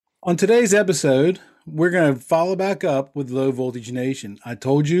On today's episode, we're going to follow back up with Low Voltage Nation. I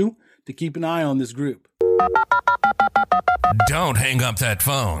told you to keep an eye on this group. Don't hang up that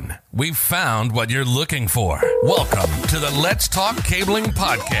phone. We've found what you're looking for. Welcome to the Let's Talk Cabling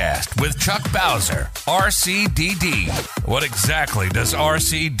Podcast with Chuck Bowser, RCDD. What exactly does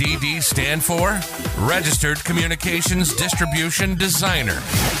RCDD stand for? Registered Communications Distribution Designer.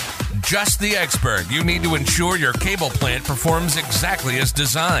 Just the expert you need to ensure your cable plant performs exactly as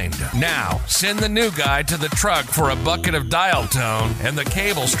designed. Now, send the new guy to the truck for a bucket of dial tone and the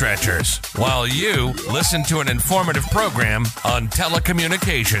cable stretchers, while you listen to an informative program on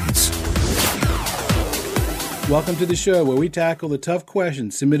telecommunications. Welcome to the show where we tackle the tough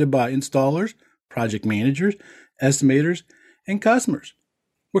questions submitted by installers, project managers, estimators, and customers.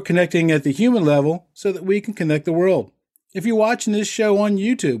 We're connecting at the human level so that we can connect the world. If you're watching this show on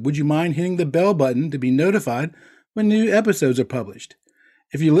YouTube, would you mind hitting the bell button to be notified when new episodes are published?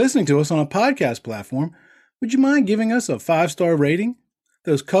 If you're listening to us on a podcast platform, would you mind giving us a 5-star rating?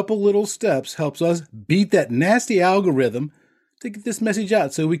 Those couple little steps helps us beat that nasty algorithm to get this message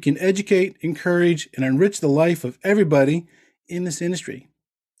out so we can educate, encourage, and enrich the life of everybody in this industry.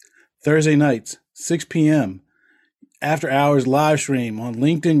 Thursday nights, 6 p.m., after hours live stream on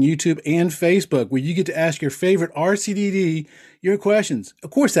LinkedIn, YouTube, and Facebook, where you get to ask your favorite RCDD your questions.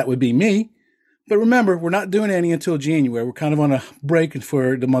 Of course, that would be me. But remember, we're not doing any until January. We're kind of on a break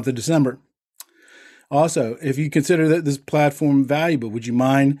for the month of December. Also, if you consider that this platform valuable, would you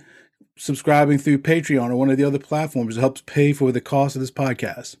mind subscribing through Patreon or one of the other platforms that helps pay for the cost of this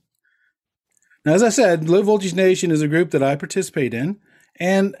podcast? Now, as I said, Low Voltage Nation is a group that I participate in,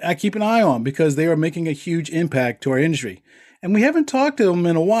 and I keep an eye on because they are making a huge impact to our industry. And we haven't talked to them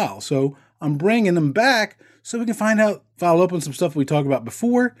in a while, so I'm bringing them back so we can follow up on some stuff we talked about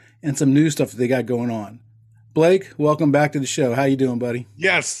before and some new stuff that they got going on. Blake, welcome back to the show. How you doing, buddy?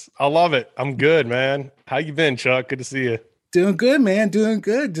 Yes, I love it. I'm good, man. How you been, Chuck? Good to see you. Doing good, man. Doing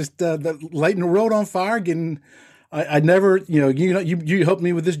good. Just lighting the road on fire, I never, you helped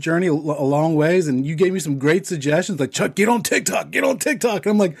me with this journey a long ways, and you gave me some great suggestions like, Chuck, get on TikTok. And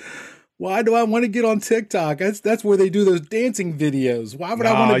I'm like, why do I want to get on TikTok? That's where they do those dancing videos. Why would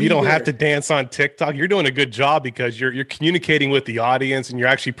I want to be You don't there? have to dance on TikTok. You're doing a good job because you're communicating with the audience and you're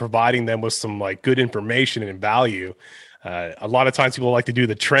actually providing them with some like good information and value. A lot of times people like to do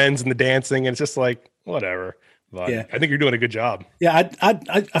the trends and the dancing, and it's just like, whatever. But yeah. I think you're doing a good job. Yeah,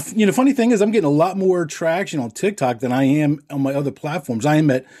 funny thing is I'm getting a lot more traction on TikTok than I am on my other platforms. I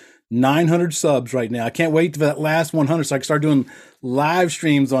am at 900 subs right now. I can't wait for that last 100 so I can start doing live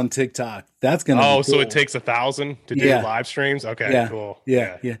streams on TikTok. That's going to be cool. So it takes 1,000 to do live streams? Okay, yeah. Cool.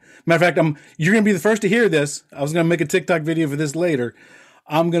 Yeah. Matter of fact, you're going to be the first to hear this. I was going to make a TikTok video for this later.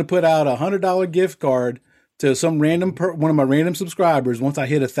 I'm going to put out a $100 gift card to some one of my random subscribers once I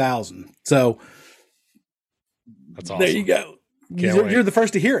hit 1,000. So that's awesome. There you go. You're the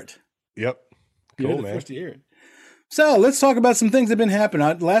first to hear it. Yep. Cool, you're the first to hear it. So let's talk about some things that have been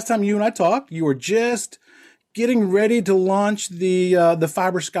happening. Last time you and I talked, you were just getting ready to launch the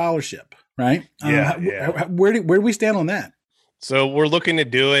Fiber Scholarship, right? Yeah. Where do we stand on that? So we're looking to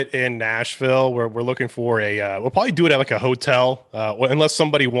do it in Nashville. We're looking for we'll probably do it at like a hotel, unless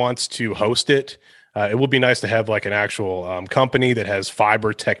somebody wants to host it. It would be nice to have like an actual company that has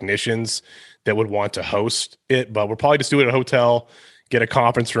fiber technicians that would want to host it, but we'll probably just do it at a hotel, get a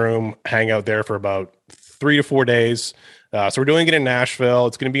conference room, hang out there for about 3 to 4 days. So we're doing it in Nashville.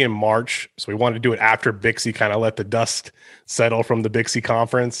 It's going to be in March. So we wanted to do it after Bixie, kind of let the dust settle from the Bixie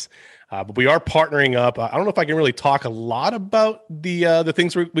conference. But we are partnering up. I don't know if I can really talk a lot about the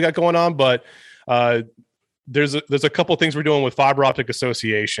things we got going on, but there's a couple of things we're doing with Fiber Optic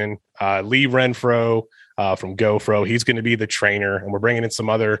Association. Lee Renfro from GoFro, he's going to be the trainer, and we're bringing in some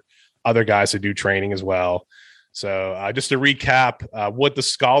other guys to do training as well. So just to recap what the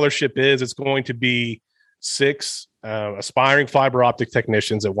scholarship is, it's going to be 6 aspiring fiber optic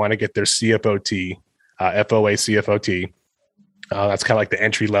technicians that want to get their CFOT, FOA CFOT. That's kind of like the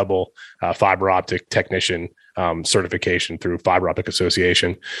entry level fiber optic technician certification through Fiber Optic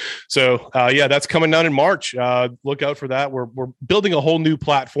Association. So that's coming down in March. Look out for that. We're building a whole new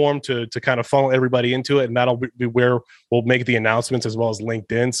platform to kind of funnel everybody into it, and that'll be where we'll make the announcements as well as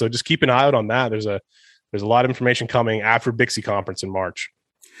LinkedIn. So just keep an eye out on that. There's a lot of information coming after Bixie conference in March.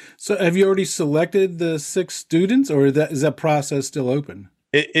 So have you already selected the 6 students, or is that process still open?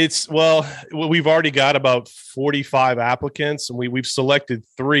 We've already got about 45 applicants, and we've selected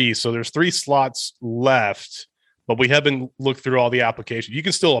 3. So there's 3 slots left, but we haven't looked through all the applications. You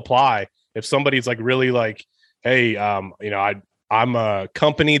can still apply if somebody's like really like, hey, I'm a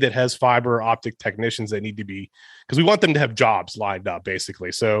company that has fiber optic technicians that need to be, because we want them to have jobs lined up,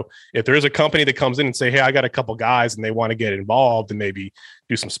 basically. So if there is a company that comes in and say, hey, I got a couple guys and they want to get involved and maybe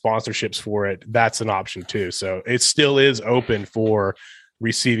do some sponsorships for it, that's an option too. So it still is open for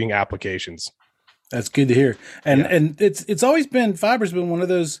receiving applications. That's good to hear. And it's always been, fiber's been one of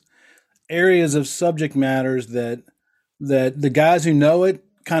those areas of subject matters that the guys who know it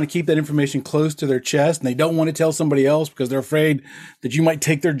kind of keep that information close to their chest, and they don't want to tell somebody else because they're afraid that you might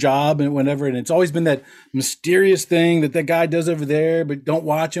take their job and whatever. And it's always been that mysterious thing that guy does over there, but don't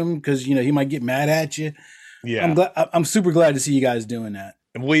watch him because, you know, he might get mad at you. Yeah. I'm super glad to see you guys doing that.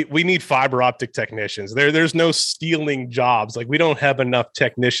 We need fiber optic technicians. There's no stealing jobs. Like, we don't have enough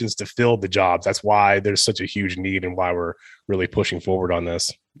technicians to fill the jobs. That's why there's such a huge need and why we're really pushing forward on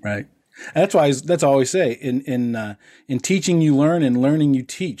this. Right. And that's why I always say in teaching you learn, and learning you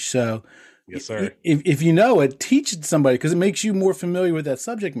teach. So yes, sir. If you know it, teach it to somebody because it makes you more familiar with that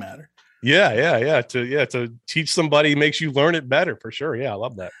subject matter. Yeah. To teach somebody makes you learn it better for sure. Yeah, I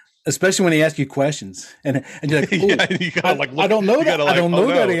love that. Especially when they ask you questions and you're like, yeah, you gotta like, I don't know that. I don't know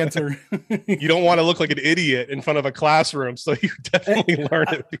that answer. You don't want to look like an idiot in front of a classroom, so you definitely learn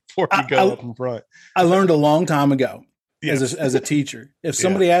it before you go up in front. I learned a long time ago. Yes. As a teacher, if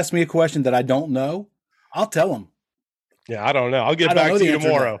somebody asks me a question that I don't know, I'll tell them. Yeah, I don't know. I'll get back to you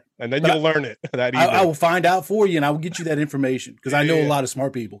tomorrow, and then you'll learn it that evening. I will find out for you, and I will get you that information because I know a lot of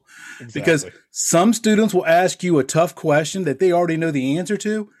smart people. Exactly. Because some students will ask you a tough question that they already know the answer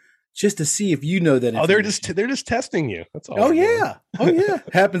to, just to see if you know that. Oh, they're just testing you. That's all. Oh yeah.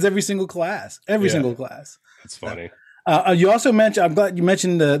 Happens every single class. Single class. It's funny. You also mentioned, I'm glad you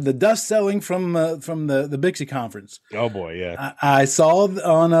mentioned the dust selling from the Bixie conference. Oh boy, yeah. I saw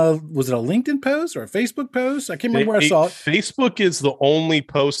on was it a LinkedIn post or a Facebook post? I can't remember where I saw it. Facebook is the only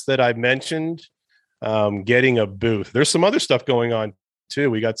post that I mentioned getting a booth. There's some other stuff going on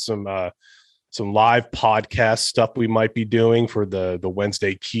too. We got some live podcast stuff we might be doing for the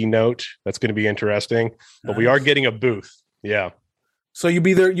Wednesday keynote. That's going to be interesting. But we are getting a booth. Yeah. So you'll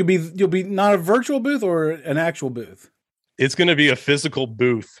be not a virtual booth or an actual booth? It's going to be a physical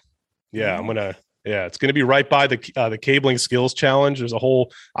booth. Yeah, it's going to be right by the Cabling Skills Challenge. There's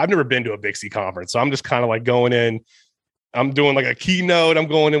I've never been to a Bixie conference, so I'm just kind of like going in. I'm doing like a keynote. I'm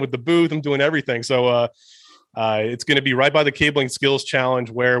going in with the booth. I'm doing everything. So it's going to be right by the Cabling Skills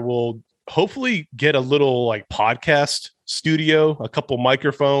Challenge, where we'll hopefully get a little like podcast studio, a couple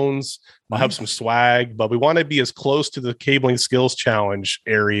microphones. I'll have some swag, but we want to be as close to the Cabling Skills Challenge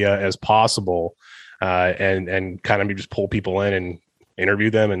area as possible, and kind of just pull people in and interview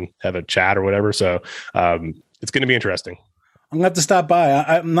them and have a chat or whatever. So it's going to be interesting. I'm gonna have to stop by.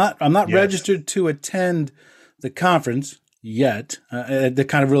 I'm not registered to attend the conference yet. That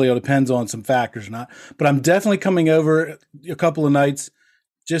kind of really all depends on some factors or not. But I'm definitely coming over a couple of nights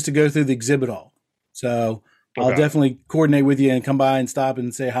just to go through the exhibit hall. So I'll definitely coordinate with you and come by and stop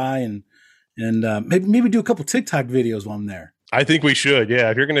and say hi and maybe do a couple TikTok videos while I'm there. I think we should. Yeah.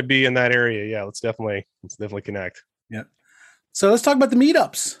 If you're going to be in that area, yeah, let's definitely connect. Yeah. So let's talk about the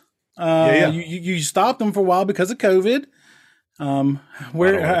meetups. You stopped them for a while because of COVID. How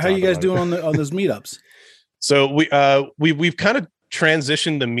are you guys doing on those meetups? So we've kind of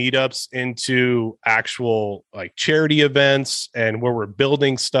transitioned the meetups into actual like charity events and where we're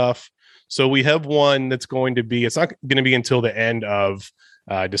building stuff. So we have one that's going to be, it's not going to be until the end of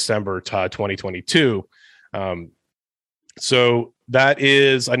December 2022. So that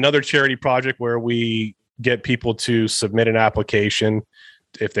is another charity project where we get people to submit an application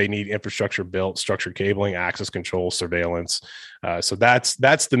if they need infrastructure built, structured cabling, access control, surveillance. So that's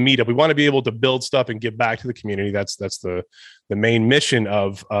the meetup. We want to be able to build stuff and give back to the community. That's the main mission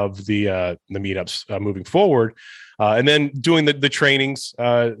of the meetups moving forward. And then doing the trainings.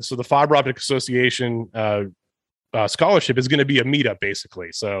 So the Fiber Optic Association scholarship is going to be a meetup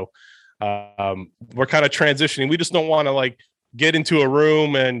basically. So we're kind of transitioning. We just don't want to like get into a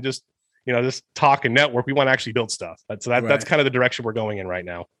room and just talk and network. We want to actually build stuff. That's kind of the direction we're going in right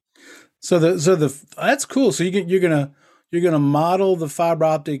now. So that's cool. So you're gonna model the fiber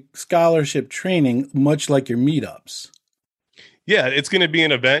optic scholarship training much like your meetups. Yeah, it's going to be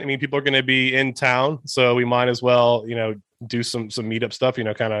an event. I mean, people are going to be in town, so we might as well, do some meetup stuff.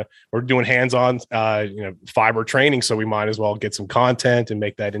 We're doing hands-on, fiber training, so we might as well get some content and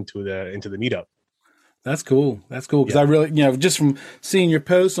make that into the meetup. That's cool. Because I really, just from seeing your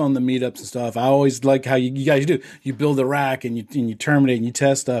posts on the meetups and stuff, I always like how you guys do. You build a rack and you terminate and you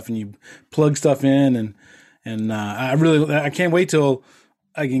test stuff and you plug stuff in and I can't wait till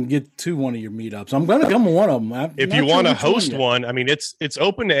I can get to one of your meetups. I'm going to come to one of them. If you want to host one, I mean, it's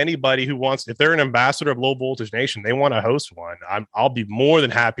open to anybody who wants. If they're an ambassador of Low Voltage Nation, they want to host one. I'll be more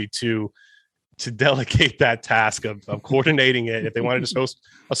than happy to delegate that task of coordinating it. If they want to just host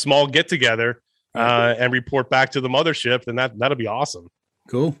a small get together and report back to the mothership, then that'll be awesome.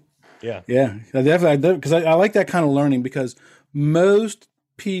 Cool. Yeah. I definitely, because I like that kind of learning, because most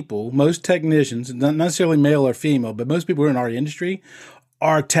people, most technicians, not necessarily male or female, but most people in our industry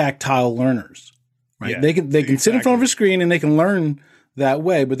are tactile learners, right? Yeah, they can sit in front of a screen and they can learn that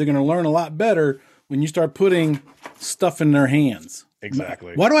way, but they're going to learn a lot better when you start putting stuff in their hands.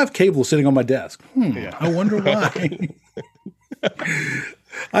 Exactly. Why do I have cables sitting on my desk? Yeah. I wonder why.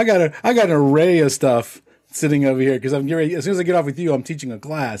 I got an array of stuff sitting over here because I'm getting ready. As soon as I get off with you, I'm teaching a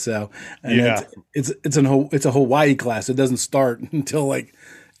class. So it's a Hawaii class. It doesn't start until like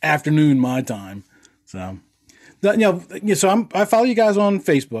afternoon my time. So. So I follow you guys on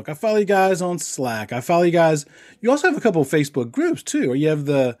Facebook. I follow you guys on Slack. I follow you guys. You also have a couple of Facebook groups too, or you have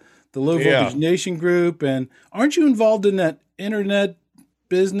the Low Voltage Nation group. And aren't you involved in that internet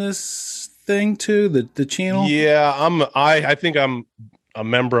business thing too? The channel. Yeah, I think I'm a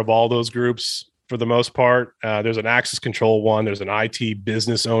member of all those groups for the most part. There's an access control one. There's an IT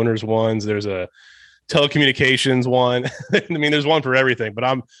business owners ones. There's a telecommunications one. I mean, there's one for everything, but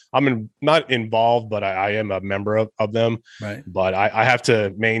I'm not involved, but I am a member of them. Right. But I have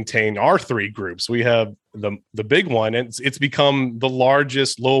to maintain our three groups. We have the big one, and it's become the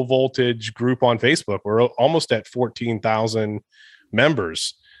largest low voltage group on Facebook. We're almost at 14,000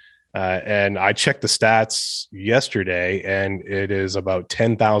 members. And I checked the stats yesterday, and it is about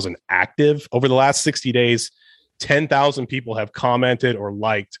 10,000 active over the last 60 days. 10,000 people have commented or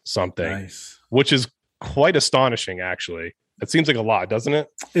liked something, which is quite astonishing, actually. It seems like a lot, doesn't it?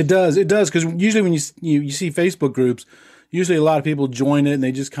 It does. Because usually when you see Facebook groups, usually a lot of people join it and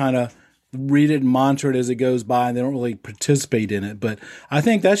they just kind of read it and monitor it as it goes by, and they don't really participate in it. But I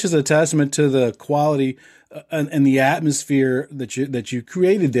think that's just a testament to the quality and the atmosphere that you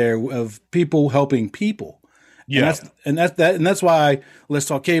created there of people helping people. Yeah, and that's why Let's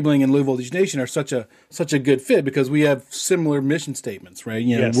Talk Cabling and Low Voltage Nation are such a good fit, because we have similar mission statements, right?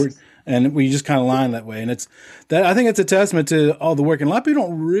 And we just kind of line that way. And I think it's a testament to all the work. And a lot of people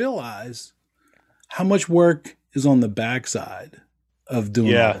don't realize how much work is on the backside of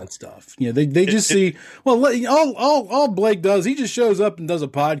doing all that stuff. They just see, all Blake does, he just shows up and does a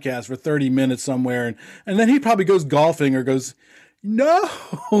podcast for 30 minutes somewhere, and then he probably goes golfing or goes. No,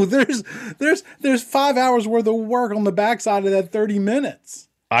 there's 5 hours worth of work on the backside of that 30 minutes.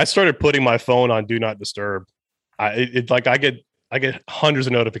 I started putting my phone on Do Not Disturb. I get hundreds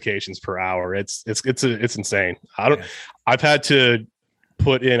of notifications per hour. It's insane. I've had to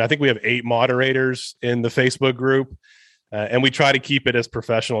put in. I think we have 8 moderators in the Facebook group, and we try to keep it as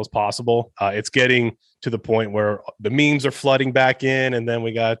professional as possible. It's getting to the point where the memes are flooding back in, and then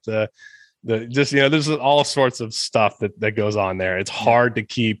we got there's all sorts of stuff that goes on there. It's hard to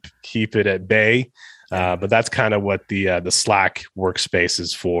keep it at bay, but that's kind of what the Slack workspace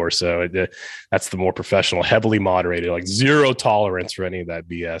is for. So that's the more professional, heavily moderated, like zero tolerance for any of that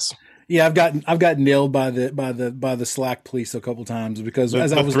BS. Yeah, I've got nailed by the Slack police a couple times, because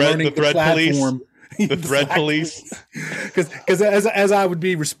as I was learning the platform, the thread police, because as I would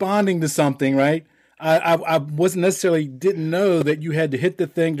be responding to something, right. I wasn't necessarily didn't know that you had to hit the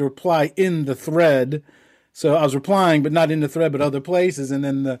thing to reply in the thread, so I was replying, but not in the thread, but other places, and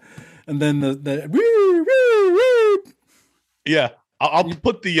then the woo, woo, woo. Yeah, I'll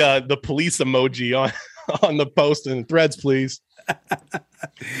put the police emoji on the post and threads, please.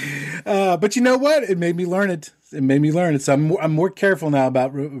 But you know what? It made me learn it. So I'm more careful now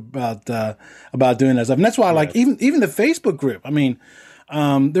about doing that stuff, and that's why I like even the Facebook group. I mean.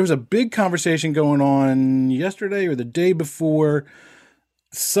 There was a big conversation going on yesterday or the day before.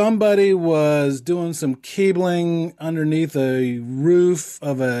 Somebody was doing some cabling underneath a roof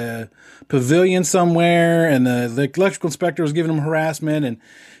of a pavilion somewhere, and the electrical inspector was giving him harassment, and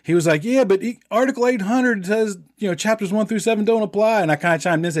he was like, yeah, but Article 800 says, chapters 1 through 7 don't apply. And I kind of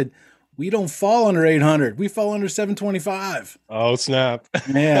chimed in and said, we don't fall under 800. We fall under 725. Oh, snap.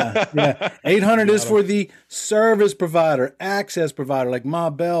 Yeah. 800 is for the service provider, access provider, like Ma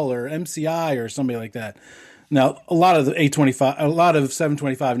Bell or MCI or somebody like that. Now, a lot of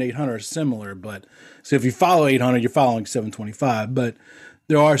 725 and 800 are similar, but so if you follow 800, you're following 725. But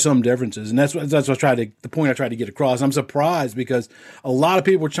there are some differences, and that's what the point I tried to get across. I'm surprised because a lot of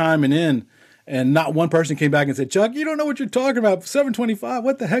people were chiming in. And not one person came back and said, Chuck, you don't know what you're talking about. 725,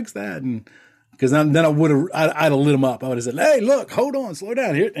 what the heck's that? And because then I'd have lit them up. I would have said, hey, look, hold on, slow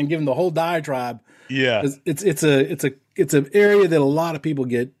down here, and give them the whole diatribe. Yeah, it's a it's an area that a lot of people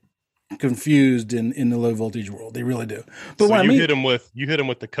get confused in the low voltage world. They really do. But so when you hit him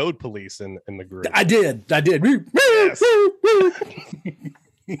with the code police in the group. I did. Yes.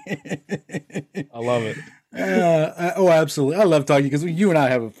 I love it. Absolutely. I love talking because you and I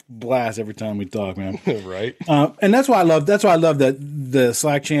have a blast every time we talk, man. Right. And that's why I love the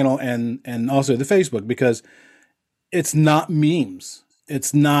Slack channel and also the Facebook, because it's not memes.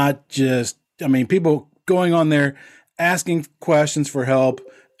 It's not just, people going on there asking questions for help,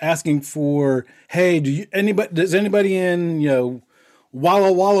 asking for, hey, does anybody in,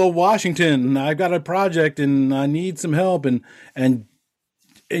 Walla Walla, Washington, I've got a project and I need some help, and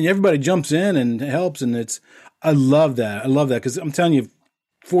everybody jumps in and helps, and I love that because I'm telling you,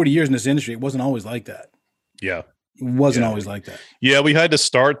 40 years in this industry, it wasn't always like that. Yeah. It wasn't always like that. Yeah, we had to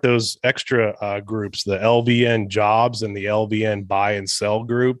start those extra groups, the LVN jobs and the LVN buy and sell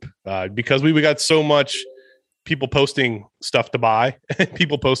group, because we got so much people posting stuff to buy,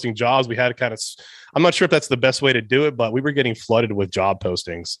 people posting jobs. We had to kind of, I'm not sure if that's the best way to do it, but we were getting flooded with job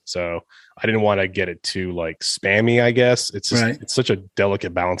postings. So I didn't want to get it too spammy, I guess. It's just, It's such a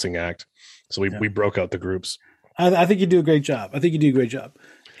delicate balancing act. So we broke out the groups. I think you do a great job. I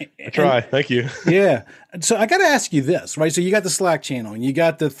try. Thank you. Yeah. So I got to ask you this, right? So you got the Slack channel and you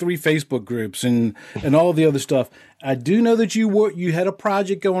got the 3 Facebook groups and all the other stuff. I do know that you had a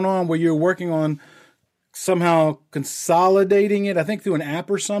project going on where you're working on somehow consolidating it, I think through an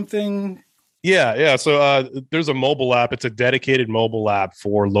app or something. Yeah. So there's a mobile app. It's a dedicated mobile app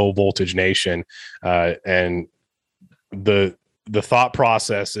for Low Voltage Nation. And the thought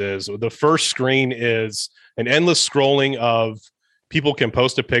process is, the first screen is an endless scrolling of people can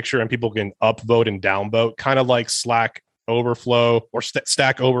post a picture and people can upvote and downvote, kind of like Slack Overflow or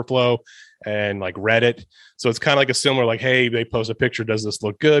Stack Overflow and like Reddit. So it's kind of like a similar, hey, they post a picture. Does this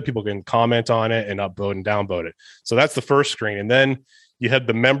look good? People can comment on it and upvote and downvote it. So that's the first screen. And then you have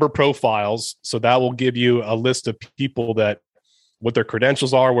the member profiles. So that will give you a list of people what their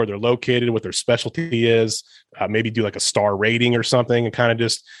credentials are, where they're located, what their specialty is, maybe do like a star rating or something, and kind of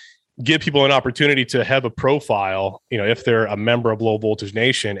just give people an opportunity to have a profile, if they're a member of Low Voltage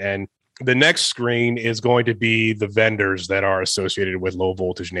Nation. And the next screen is going to be the vendors that are associated with Low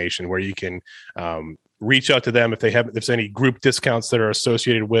Voltage Nation, where you can reach out to them if there's any group discounts that are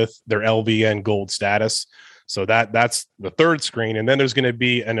associated with their LVN gold status. So that's the third screen. And then there's going to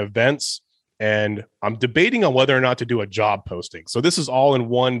be an events, and I'm debating on whether or not to do a job posting. So this is all in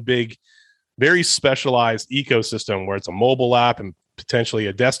one big, very specialized ecosystem where it's a mobile app and potentially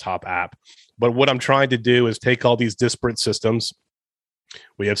a desktop app. But what I'm trying to do is take all these disparate systems.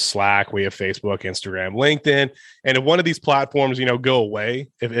 We have Slack, we have Facebook, Instagram, LinkedIn. And if one of these platforms, go away,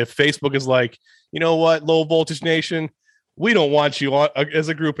 if Facebook is like, you know what, Low Voltage Nation, we don't want you as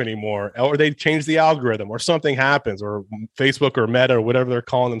a group anymore, or they change the algorithm, or something happens, or Facebook or Meta or whatever they're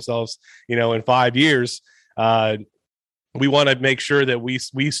calling themselves, in 5 years, we want to make sure that we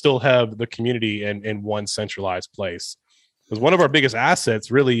still have the community in one centralized place. Because one of our biggest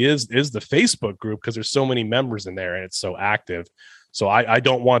assets really is the Facebook group, because there's so many members in there and it's so active. So I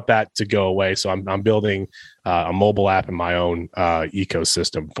don't want that to go away. So I'm building a mobile app in my own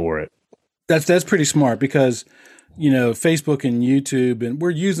ecosystem for it. That's pretty smart, because Facebook and YouTube, and we're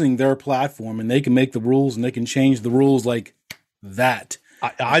using their platform, and they can make the rules and they can change the rules like that.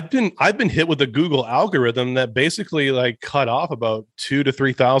 I've been hit with a Google algorithm that basically cut off about $2,000 to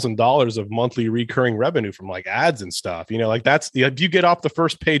 $3,000 of monthly recurring revenue from ads and stuff. That's if you get off the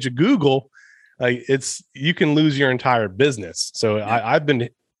first page of Google, you can lose your entire business. So yeah. I've been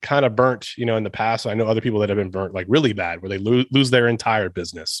kind of burnt, in the past. I know other people that have been burnt really bad, where they lose their entire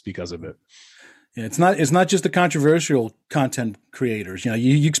business because of it. Yeah, it's not just the controversial content creators.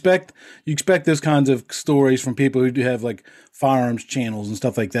 You expect those kinds of stories from people who do have firearms channels and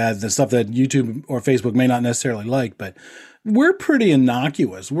stuff like that. The stuff that YouTube or Facebook may not necessarily like, but we're pretty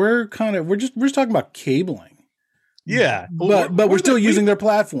innocuous. We're just talking about cabling. Yeah, but we're still using their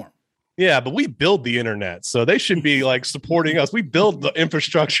platform. Yeah, but we build the internet, so they should be supporting us. We build the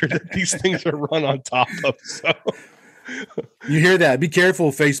infrastructure that these things are run on top of. So. You hear that? Be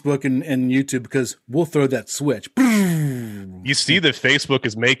careful, Facebook and YouTube, because we'll throw that switch. You see that Facebook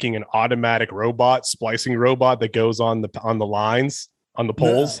is making an automatic splicing robot that goes on the lines, on the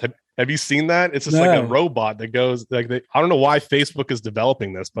poles. No. Have you seen that? It's just a robot that goes I don't know why Facebook is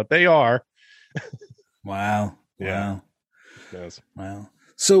developing this, but they are. Wow. Yeah. Wow. Yes. Wow.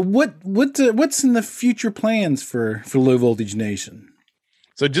 So what's in the future plans for Low Voltage Nation?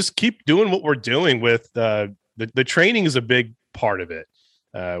 So just keep doing what we're doing with the training is a big part of it.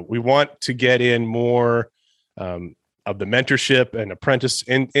 We want to get in more of the mentorship and apprentice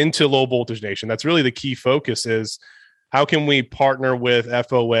into Low Voltage Nation. That's really the key focus, is how can we partner with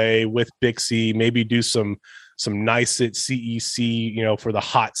FOA, with Bixie, maybe do some nice at CEC, you know, for the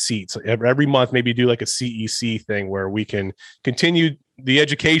hot seats every month, maybe do like a CEC thing where we can continue the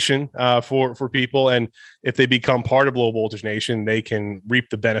education for people. And if they become part of Low Voltage Nation, they can reap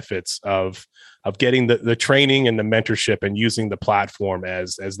the benefits of getting the training and the mentorship and using the platform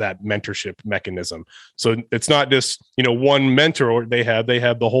as that mentorship mechanism. So it's not just, you know, one mentor, they have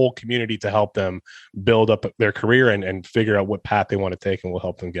the whole community to help them build up their career and figure out what path they want to take, and we'll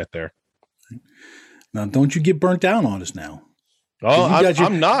help them get there. Now, don't you get burnt down on us now? Oh,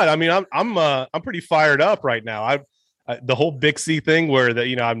 I'm not. I mean, I'm pretty fired up right now. The whole Bixie thing where that,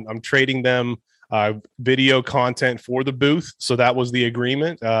 you know, I'm trading them video content for the booth. So that was the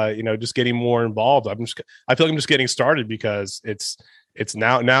agreement. You know, just getting more involved. I feel like I'm just getting started because it's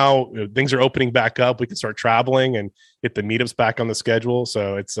now things are opening back up. We can start traveling and get the meetups back on the schedule.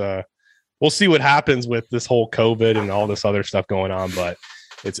 So it's we'll see what happens with this whole COVID and all this other stuff going on, but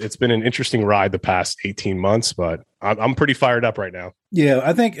it's been an interesting ride the past 18 months, but I'm pretty fired up right now. Yeah,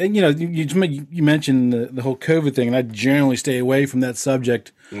 I think, you know, you mentioned the whole COVID thing, and I generally stay away from that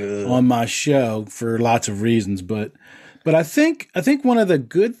subject on my show for lots of reasons. But I think one of the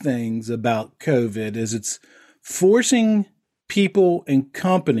good things about COVID is it's forcing people and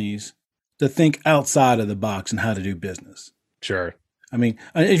companies to think outside of the box and how to do business. Sure. I mean,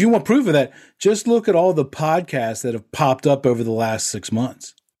 if you want proof of that, just look at all the podcasts that have popped up over the last 6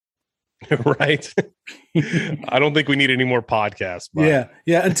 months. Right. I don't think we need any more podcasts. But.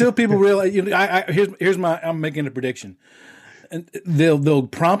 Yeah. Until people realize, you know, I'm making a prediction, and they'll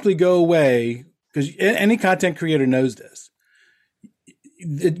promptly go away because any content creator knows this.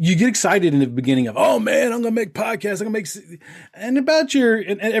 You get excited in the beginning of, oh man, I'm going to make podcasts. I'm going to make,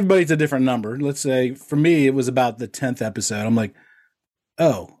 and everybody's a different number. Let's say for me, it was about the 10th episode. I'm like,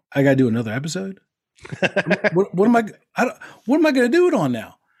 oh, I got to do another episode. What am I going to do it on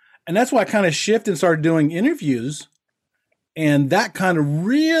now? And that's why I kind of shifted and started doing interviews, and that kind of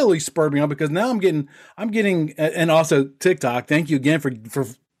really spurred me on because now I'm getting, and also TikTok. Thank you again for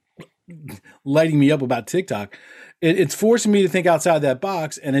lighting me up about TikTok. It's forcing me to think outside that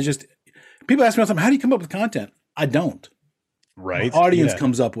box, and it's just people ask me all the time, how do you come up with content? I don't. Right, my audience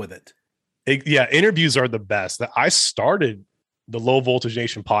comes up with it. Interviews are the best. I started the Low Voltage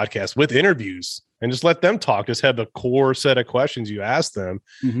Nation podcast with interviews and just let them talk. Just have the core set of questions you ask them,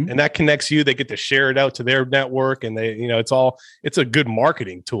 and that connects you. They get to share it out to their network, and they, you know, it's a good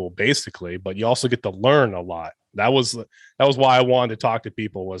marketing tool basically, but you also get to learn a lot. That was why I wanted to talk to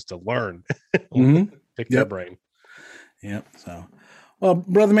people, was to learn, pick their brain. Yep. So, well,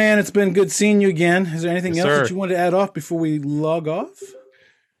 brother man, it's been good seeing you again. Is there anything else that you want to add off before we log off?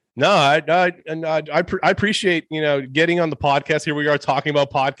 No, I appreciate, you know, getting on the podcast. Here we are talking about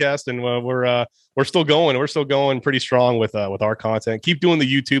podcasts, and we're still going. We're still going pretty strong with our content. Keep doing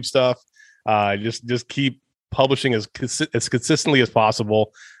the YouTube stuff. Just keep publishing as consistently as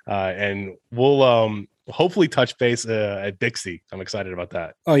possible, and we'll hopefully touch base at Bixie. I'm excited about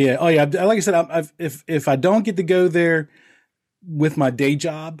that. Oh yeah. Like I said, if I don't get to go there with my day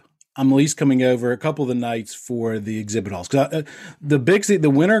job, I'm at least coming over a couple of the nights for the exhibit halls. Because the Bixie, the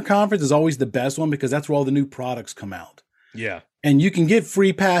winter conference is always the best one because that's where all the new products come out. Yeah. And you can get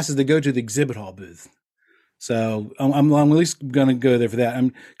free passes to go to the exhibit hall booth. So I'm at least going to go there for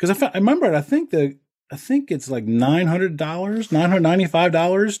that. Because I remember, I think it's like $900,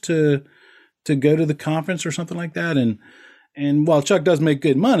 $995 to go to the conference or something like that. And while Chuck does make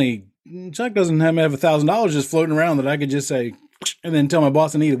good money, Chuck doesn't have $1,000 just floating around that I could just say, and then tell my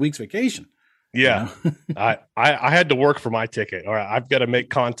boss I need a week's vacation. Yeah. You know? I had to work for my ticket. All right. I've got to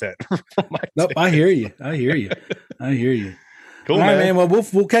make content. Nope. I hear you. Cool, all right, man. Well,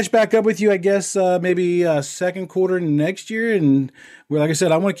 we'll catch back up with you, I guess, maybe second quarter next year. And like I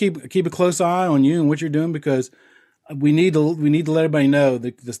said, I want to keep a close eye on you and what you're doing, because we need to let everybody know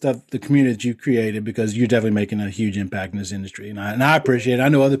the stuff, the community that you created, because you're definitely making a huge impact in this industry. And I appreciate it. I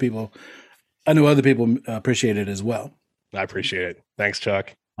know other people appreciate it as well. I appreciate it. Thanks,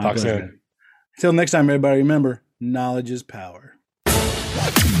 Chuck. Talk soon. Until next time, everybody, remember, knowledge is power.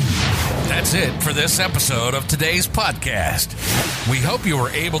 That's it for this episode of today's podcast. We hope you were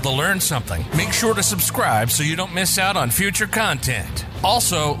able to learn something. Make sure to subscribe so you don't miss out on future content.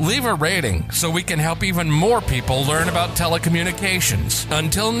 Also, leave a rating so we can help even more people learn about telecommunications.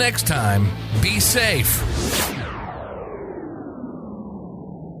 Until next time, be safe.